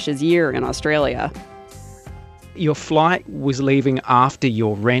of Pasha's year in Australia. Your flight was leaving after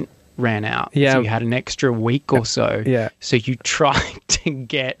your rent ran out. Yeah. So you had an extra week or so. Yeah. So you tried to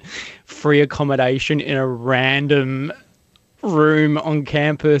get free accommodation in a random room on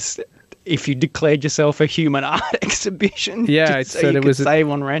campus if you declared yourself a human art exhibition. Yeah, I said it was save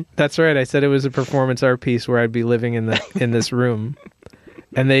on rent. That's right. I said it was a performance art piece where I'd be living in this room.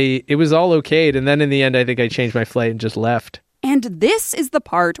 And it was all okayed, and then in the end, I think I changed my flight and just left. And this is the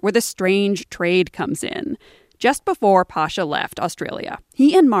part where the strange trade comes in. Just before Pasha left Australia,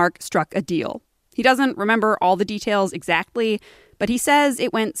 he and Mark struck a deal. He doesn't remember all the details exactly, but he says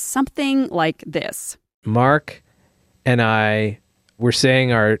it went something like this. Mark and I were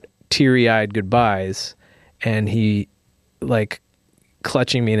saying our teary-eyed goodbyes, and he, like,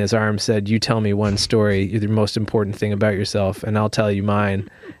 clutching me in his arms, said, "You tell me one story, the most important thing about yourself, and I'll tell you mine,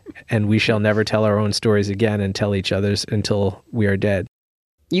 and we shall never tell our own stories again and tell each other's until we are dead."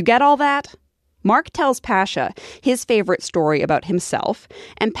 You get all that? Mark tells Pasha his favorite story about himself,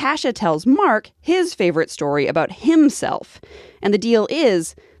 and Pasha tells Mark his favorite story about himself. And the deal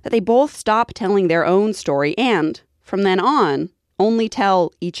is that they both stop telling their own story and, from then on, only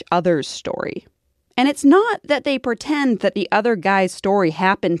tell each other's story. And it's not that they pretend that the other guy's story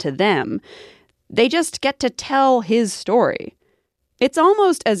happened to them. They just get to tell his story. It's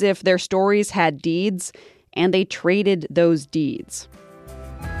almost as if their stories had deeds, and they traded those deeds.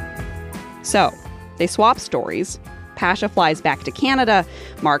 So, they swap stories. Pasha flies back to Canada,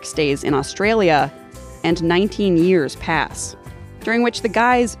 Mark stays in Australia, and 19 years pass, during which the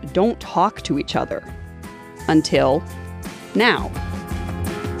guys don't talk to each other. Until now.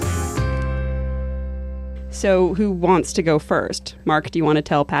 So who wants to go first? Mark, do you want to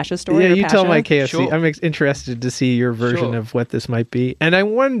tell Pasha's story? Yeah, or you Pasha? tell my KFC. Sure. I'm interested to see your version of what this might be. And I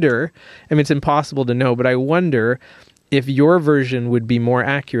wonder, I mean, it's impossible to know, but I wonder if your version would be more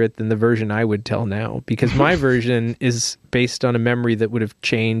accurate than the version I would tell now. Because my version is based on a memory that would have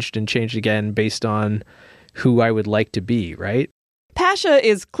changed and changed again based on who I would like to be, right? Pasha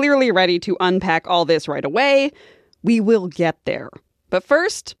is clearly ready to unpack all this right away. We will get there. But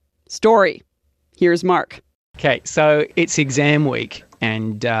first, story. Here's Mark. Okay, so it's exam week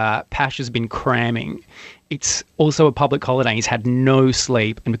and Pasha's been cramming. It's also a public holiday. He's had no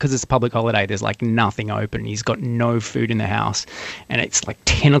sleep. And because it's a public holiday, there's like nothing open. He's got no food in the house. And it's like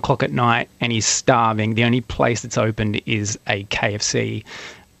 10 o'clock at night and he's starving. The only place that's opened is a KFC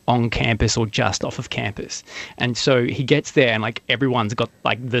on campus or just off of campus. And so he gets there and like everyone's got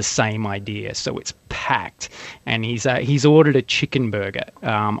like the same idea. So it's packed and he's ordered a chicken burger.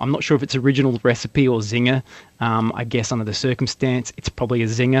 I'm not sure if it's original recipe or zinger. I guess under the circumstance, it's probably a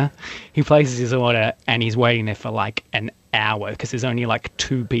zinger. He places his order and he's waiting there for like an hour because there's only like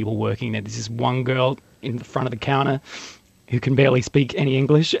 2 people working there. There's this one girl in the front of the counter who can barely speak any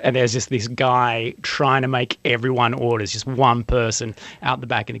English, and there's just this guy trying to make everyone orders, just one person out the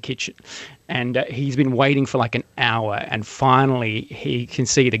back in the kitchen. And he's been waiting for like an hour, and finally he can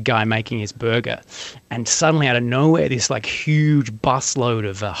see the guy making his burger. And suddenly out of nowhere, this like huge busload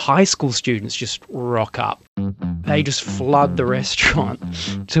of high school students just rock up. They just flood the restaurant,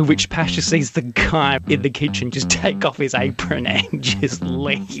 to which Pasha sees the guy in the kitchen just take off his apron and just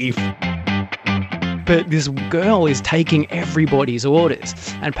leave. But this girl is taking everybody's orders,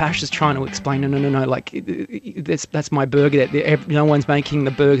 and Pasha's trying to explain, no, like, that's my burger. No one's making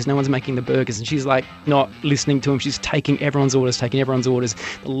the burgers, and she's, like, not listening to him. She's taking everyone's orders. The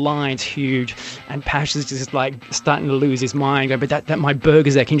line's huge, and Pasha's just, like, starting to lose his mind, going, but that my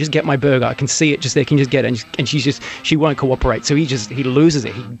burger's there. Can you just get my burger? I can see it just there. Can you just get it? And she won't cooperate, so he loses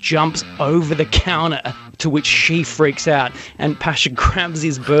it. He jumps over the counter, to which she freaks out, and Pasha grabs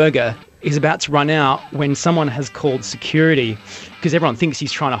his burger. Is about to run out when someone has called security because everyone thinks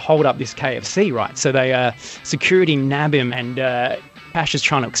he's trying to hold up this KFC, right? So they security nab him and Pasha's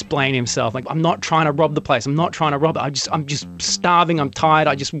trying to explain himself. Like, I'm not trying to rob the place. I'm not trying to rob it. I'm just starving. I'm tired.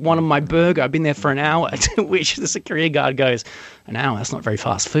 I just wanted my burger. I've been there for an hour. To which the security guard goes, an hour? That's not very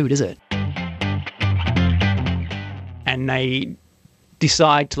fast food, is it? And they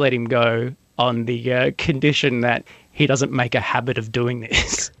decide to let him go on the condition that he doesn't make a habit of doing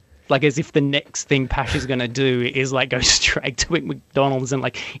this. Like, as if the next thing Pasha's going to do is, like, go straight to McDonald's and,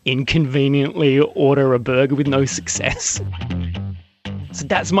 like, inconveniently order a burger with no success. So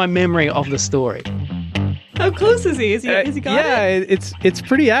that's my memory of the story. How close is he? Is he got it? Yeah, it's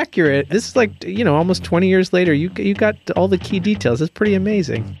pretty accurate. This is like, almost 20 years later. You got all the key details. It's pretty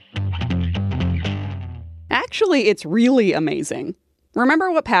amazing. Actually, it's really amazing.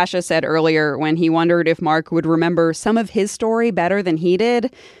 Remember what Pasha said earlier when he wondered if Mark would remember some of his story better than he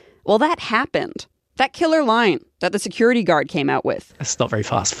did? Well, that happened. That killer line that the security guard came out with. That's not very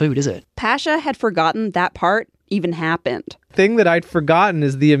fast food, is it? Pasha had forgotten that part even happened. Thing that I'd forgotten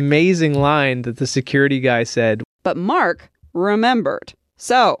is the amazing line that the security guy said. But Mark remembered.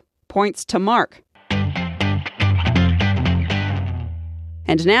 So, points to Mark.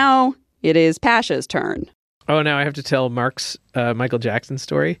 And now it is Pasha's turn. Oh, now I have to tell Mark's Michael Jackson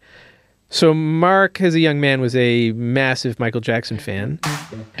story. So Mark, as a young man, was a massive Michael Jackson fan.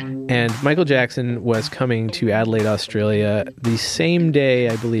 And Michael Jackson was coming to Adelaide, Australia, the same day,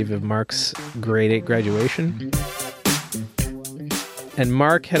 I believe, of Mark's grade 8 graduation. And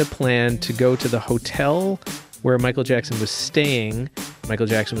Mark had a plan to go to the hotel where Michael Jackson was staying Michael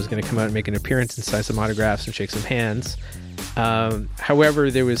Jackson was going to come out and make an appearance and sign some autographs and shake some hands.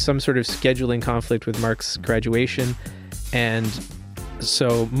 However, there was some sort of scheduling conflict with Mark's graduation, and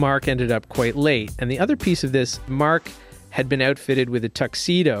so Mark ended up quite late. And the other piece of this, Mark had been outfitted with a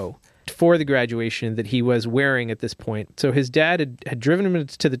tuxedo for the graduation that he was wearing at this point. So his dad had driven him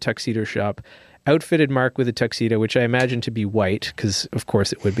to the tuxedo shop, outfitted Mark with a tuxedo, which I imagine to be white, because of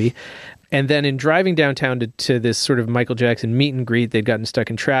course it would be. And then in driving downtown to this sort of Michael Jackson meet and greet, they'd gotten stuck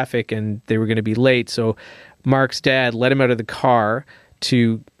in traffic and they were going to be late. So Mark's dad let him out of the car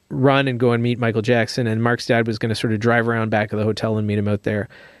to run and go and meet Michael Jackson. And Mark's dad was going to sort of drive around back of the hotel and meet him out there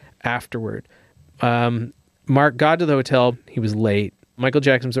afterward. Mark got to the hotel. He was late. Michael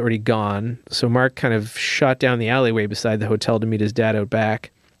Jackson was already gone. So Mark kind of shot down the alleyway beside the hotel to meet his dad out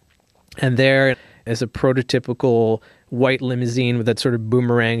back. And there, as a prototypical white limousine with that sort of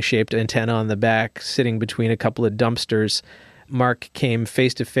boomerang-shaped antenna on the back, sitting between a couple of dumpsters, Mark came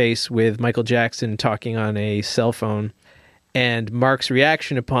face-to-face with Michael Jackson talking on a cell phone. And Mark's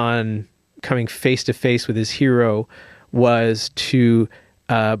reaction upon coming face-to-face with his hero was to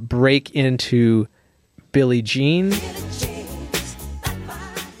break into Billie Jean.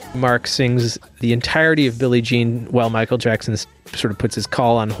 Mark sings the entirety of Billie Jean while Michael Jackson sort of puts his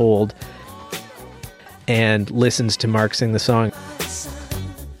call on hold and listens to Mark sing the song.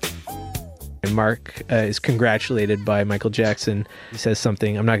 And Mark is congratulated by Michael Jackson. He says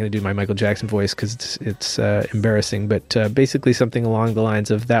something, I'm not going to do my Michael Jackson voice because it's embarrassing, but basically something along the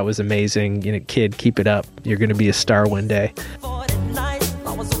lines of, that was amazing, kid, keep it up. You're going to be a star one day.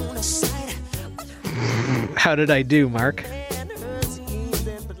 How did I do, Mark?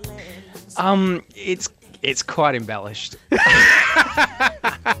 It's quite embellished.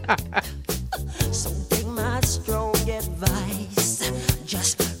 So take my strong advice.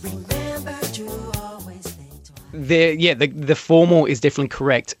 Just remember to always think twice. The formal is definitely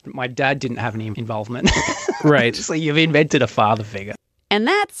correct. My dad didn't have any involvement. Right. So you've invented a father figure. And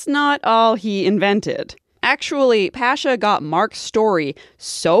that's not all he invented. Actually, Pasha got Mark's story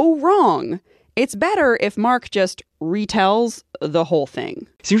so wrong. It's better if Mark just retells the whole thing.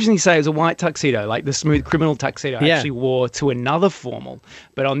 It's interesting to say it was a white tuxedo, like the smooth criminal tuxedo I actually wore to another formal.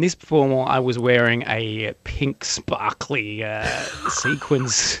 But on this formal, I was wearing a pink sparkly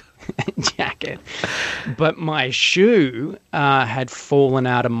sequins jacket. But my shoe had fallen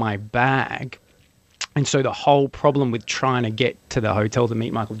out of my bag. And so the whole problem with trying to get to the hotel to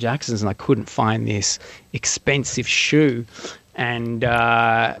meet Michael Jackson is I couldn't find this expensive shoe. And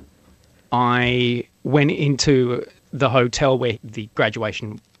I went into the hotel where the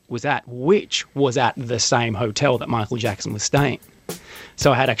graduation was at, which was at the same hotel that Michael Jackson was staying.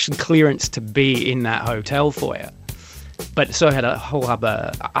 So I had actually clearance to be in that hotel foyer. But so I had a whole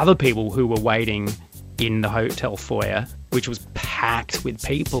other people who were waiting in the hotel foyer, which was packed with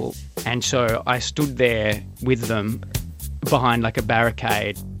people. And so I stood there with them behind like a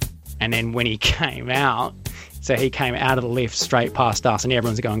barricade. And then when he came out, so he came out of the lift straight past us and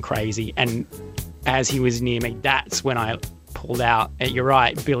everyone's going crazy. And as he was near me, that's when I pulled out, you're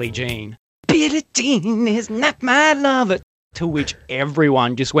right, Billie Jean. Billie Jean is not my lover. To which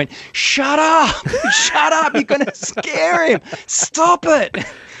everyone just went, shut up, shut up, you're going to scare him, stop it.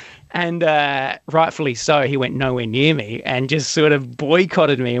 And rightfully so, he went nowhere near me and just sort of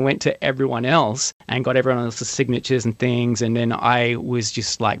boycotted me and went to everyone else and got everyone else's signatures and things. And then I was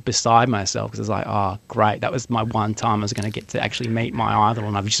just like beside myself because I was like, oh, great. That was my one time I was going to get to actually meet my idol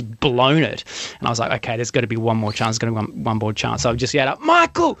and I've just blown it. And I was like, okay, there's got to be one more chance. There's got to be one more chance. So I just yelled out,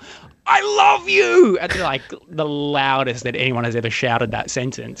 Michael, I love you! At like the loudest that anyone has ever shouted that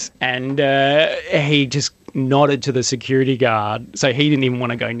sentence. And he just nodded to the security guard. So he didn't even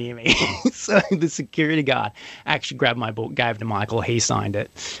want to go near me. So the security guard actually grabbed my book, gave it to Michael. He signed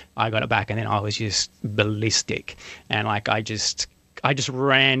it. I got it back. And then I was just ballistic. And like I just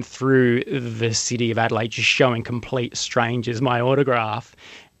ran through the city of Adelaide just showing complete strangers my autograph.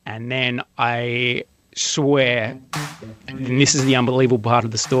 And then I swear, and this is the unbelievable part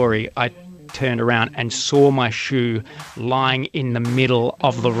of the story, I turned around and saw my shoe lying in the middle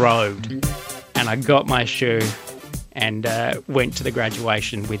of the road. And I got my shoe and went to the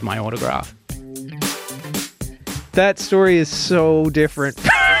graduation with my autograph. That story is so different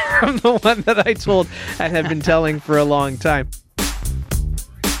from the one that I told and have been telling for a long time.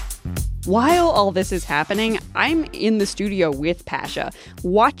 While all this is happening, I'm in the studio with Pasha,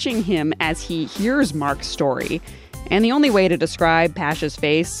 watching him as he hears Mark's story. And the only way to describe Pasha's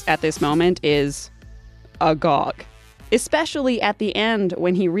face at this moment is agog. Especially at the end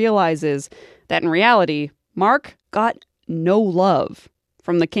when he realizes that in reality, Mark got no love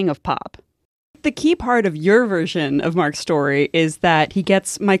from the king of pop. the key part of your version of Mark's story is that he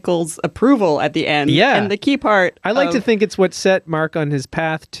gets Michael's approval at the end. Yeah. And the key part I like to think it's what set Mark on his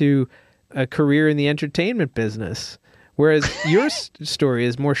path to a career in the entertainment business, whereas your story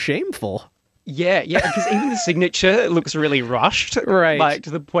is more shameful. Yeah, because even the signature looks really rushed. Right. Like, to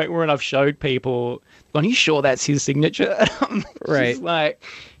the point where when I've showed people, are you sure that's his signature? Right. Just like,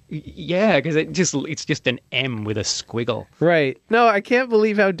 yeah, because it's just an M with a squiggle. Right. No, I can't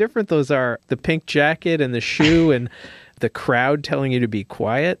believe how different those are. The pink jacket and the shoe and the crowd telling you to be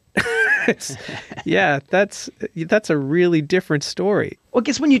quiet. That's a really different story. Well, I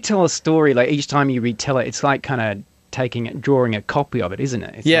guess when you tell a story, like each time you retell it, it's like kind of drawing a copy of it, isn't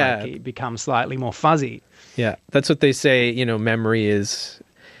it? It's like it becomes slightly more fuzzy. Yeah, that's what they say, memory is,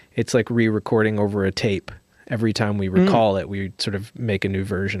 it's like re-recording over a tape. Every time we recall it, we sort of make a new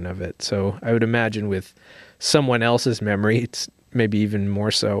version of it. So I would imagine with someone else's memory, it's maybe even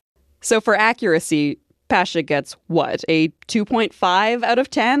more so. So for accuracy, Pasha gets what, a 2.5 out of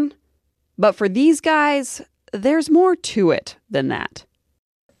 10? But for these guys, there's more to it than that.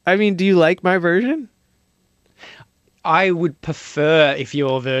 I mean, do you like my version? I would prefer if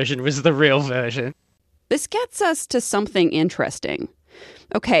your version was the real version. This gets us to something interesting.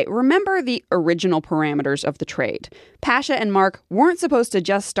 Okay, remember the original parameters of the trade. Pasha and Mark weren't supposed to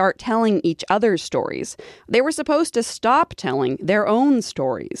just start telling each other's stories. They were supposed to stop telling their own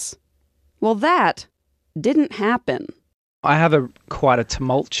stories. Well, that didn't happen. I have quite a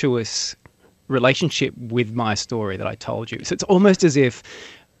tumultuous relationship with my story that I told you. So it's almost as if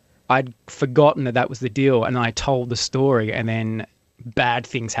I'd forgotten that was the deal, and I told the story, and then bad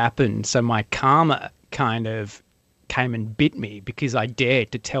things happened. So my karma kind of came and bit me because I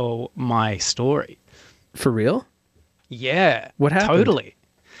dared to tell my story. For real? Yeah. What happened? Totally.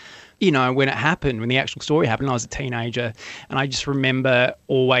 When it happened, when the actual story happened, I was a teenager, and I just remember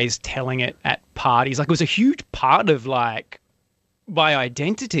always telling it at parties. Like, it was a huge part of, like, my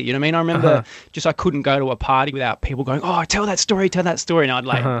identity. You know what I mean? I remember I couldn't go to a party without people going, oh, tell that story. And I'd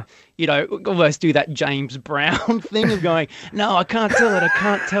like, almost do that James Brown thing of going, no, I can't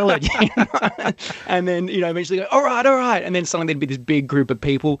tell it. And then, eventually go, all right. And then suddenly there'd be this big group of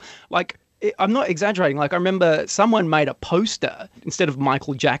people. Like, I'm not exaggerating. Like, I remember someone made a poster instead of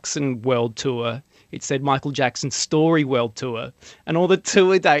Michael Jackson World Tour. It said Michael Jackson Story World Tour. And all the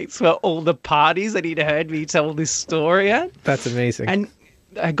tour dates were all the parties that he'd heard me tell this story at. That's amazing. And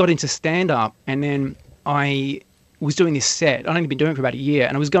I got into stand-up, and then I was doing this set. I'd only been doing it for about a year,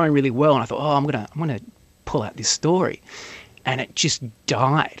 and it was going really well. And I thought, I'm gonna pull out this story. And it just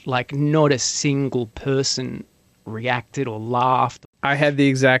died. Like, not a single person reacted or laughed. I had the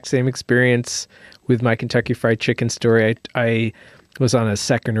exact same experience with my Kentucky Fried Chicken story. I was on a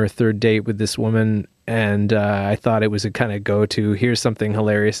second or third date with this woman, and I thought it was a kind of go-to, here's something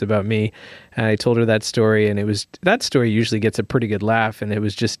hilarious about me. And I told her that story, and that story usually gets a pretty good laugh, and it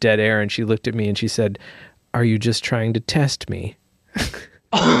was just dead air. And she looked at me and she said, are you just trying to test me?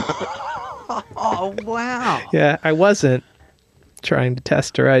 Oh, wow. Yeah, I wasn't trying to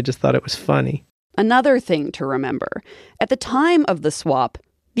test her. I just thought it was funny. Another thing to remember, at the time of the swap,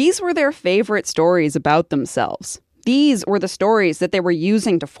 these were their favorite stories about themselves. These were the stories that they were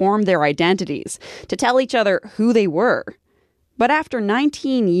using to form their identities, to tell each other who they were. But after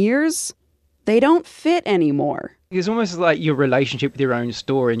 19 years, they don't fit anymore. It's almost like your relationship with your own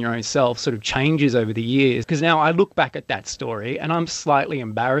story and your own self sort of changes over the years. Because now I look back at that story and I'm slightly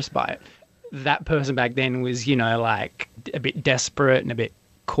embarrassed by it. That person back then was, like a bit desperate and a bit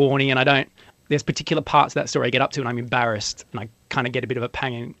corny, and there's particular parts of that story I get up to and I'm embarrassed and I kind of get a bit of a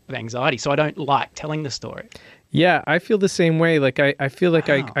pang of anxiety. So I don't like telling the story. Yeah, I feel the same way. Like, I feel like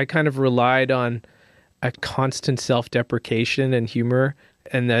I kind of relied on a constant self-deprecation and humor,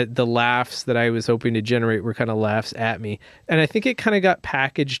 and the laughs that I was hoping to generate were kind of laughs at me. And I think it kind of got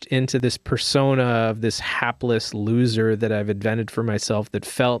packaged into this persona of this hapless loser that I've invented for myself that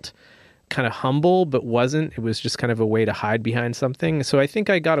felt kind of humble but wasn't. It was just kind of a way to hide behind something. So I think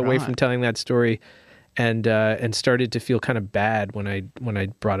I got away from telling that story and started to feel kind of bad when I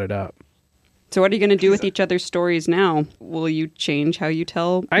brought it up. So what are you going to do with each other's stories now? Will you change how you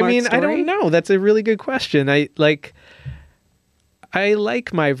tell Mark's story? I don't know. That's a really good question. I like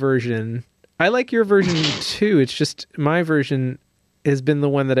my version. I like your version too. It's just my version has been the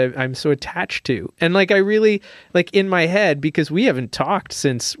one that I'm so attached to. And I really, in my head, because we haven't talked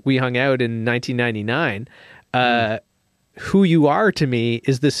since we hung out in 1999, who you are to me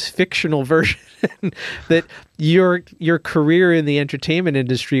is this fictional version that your career in the entertainment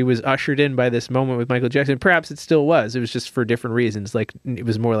industry was ushered in by this moment with Michael Jackson. Perhaps it still was. It was just for different reasons. It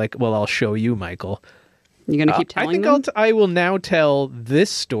was more like, well, I'll show you, Michael. You going to keep telling them? I will now tell this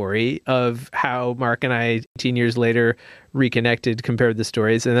story of how Mark and I, 18 years later, reconnected, compared the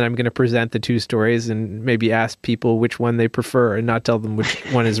stories, and then I'm going to present the two stories and maybe ask people which one they prefer and not tell them which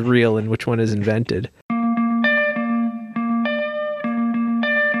one is real and which one is invented.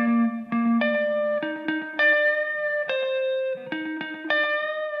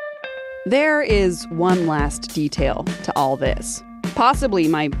 There is one last detail to all this. Possibly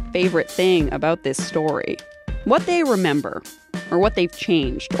my favorite thing about this story. What they remember, or what they've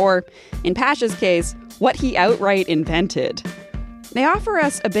changed, or, in Pasha's case, what he outright invented. They offer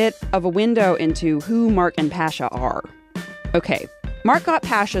us a bit of a window into who Mark and Pasha are. Okay, Mark got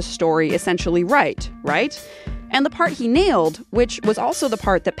Pasha's story essentially right? And the part he nailed, which was also the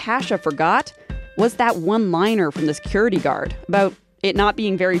part that Pasha forgot, was that one-liner from the security guard about it not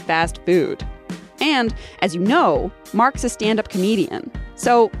being very fast food. And, as you know, Mark's a stand-up comedian,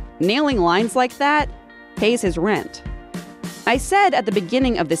 so nailing lines like that pays his rent. I said at the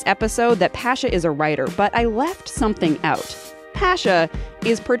beginning of this episode that Pasha is a writer, but I left something out. Pasha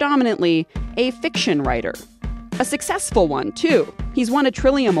is predominantly a fiction writer. A successful one, too. He's won a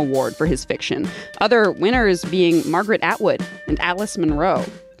Trillium Award for his fiction, other winners being Margaret Atwood and Alice Munro.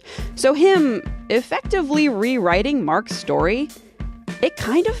 So him effectively rewriting Mark's story, it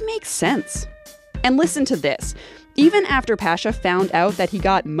kind of makes sense. And listen to this. Even after Pasha found out that he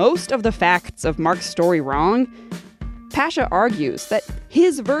got most of the facts of Mark's story wrong, Pasha argues that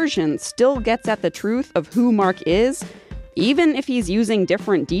his version still gets at the truth of who Mark is, even if he's using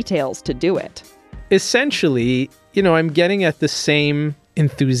different details to do it. Essentially, I'm getting at the same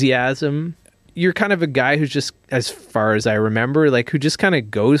enthusiasm. You're kind of a guy who's just, as far as I remember, who just kind of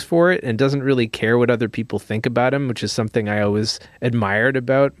goes for it and doesn't really care what other people think about him, which is something I always admired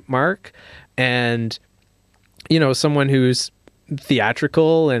about Mark. And, someone who's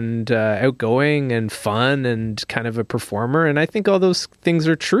theatrical and outgoing and fun and kind of a performer. And I think all those things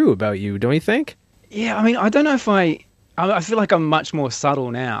are true about you, don't you think? Yeah, I don't know if I feel like I'm much more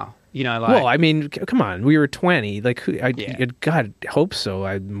subtle now. Well, come on, we were 20. God, hope so.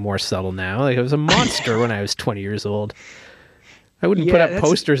 I'm more subtle now. I was a monster when I was 20 years old. I wouldn't put up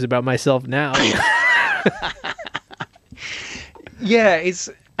posters about myself now. Yeah, it's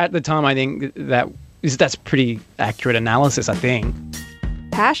at the time. I think that's pretty accurate analysis. I think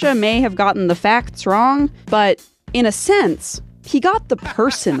Pasha may have gotten the facts wrong, but in a sense, he got the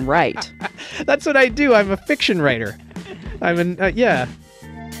person right. That's what I do. I'm a fiction writer. Yeah.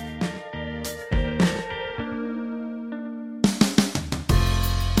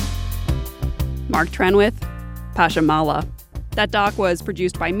 Mark Trenwith, Pasha Malla. That doc was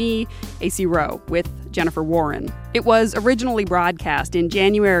produced by me, AC Rowe, with Jennifer Warren. It was originally broadcast in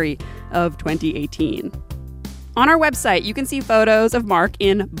January of 2018. On our website, you can see photos of Mark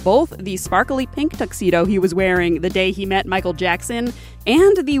in both the sparkly pink tuxedo he was wearing the day he met Michael Jackson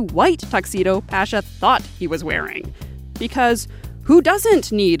and the white tuxedo Pasha thought he was wearing. Because who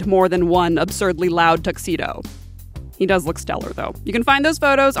doesn't need more than one absurdly loud tuxedo? He does look stellar, though. You can find those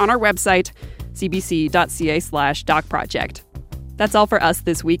photos on our website, cbc.ca/docproject. That's all for us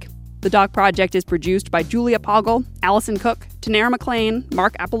this week. The Doc Project is produced by Julia Poggle, Allison Cook, Tanera McLean,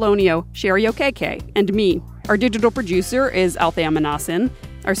 Mark Apollonio, Sherry Okeke, and me. Our digital producer is Althea Manassen.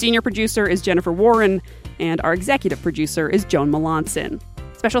 Our senior producer is Jennifer Warren, and our executive producer is Joan Melanson.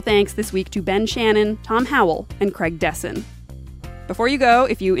 Special thanks this week to Ben Shannon, Tom Howell, and Craig Desson. Before you go,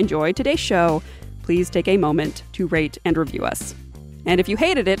 if you enjoyed today's show, please take a moment to rate and review us. And if you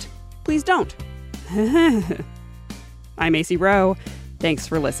hated it, please don't. I'm AC Rowe. Thanks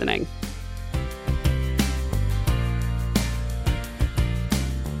for listening.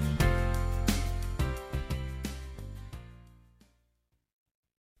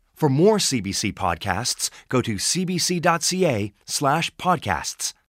 For more CBC podcasts, go to cbc.ca/podcasts.